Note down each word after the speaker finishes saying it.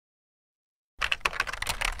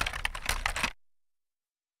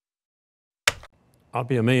I'll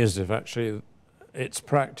be amazed if actually it's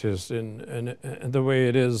practiced in the way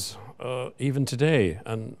it is even today,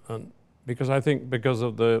 and because I think because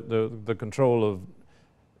of the control of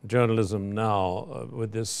journalism now,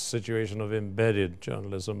 with this situation of embedded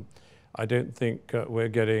journalism, I don't think we're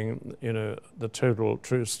getting, the total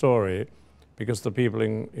true story, because the people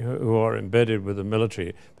who are embedded with the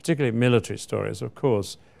military, particularly military stories, of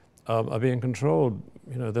course, are being controlled.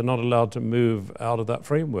 They're not allowed to move out of that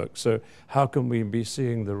framework. So how can we be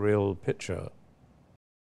seeing the real picture?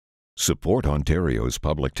 Support Ontario's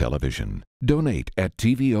public television. Donate at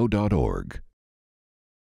tvo.org.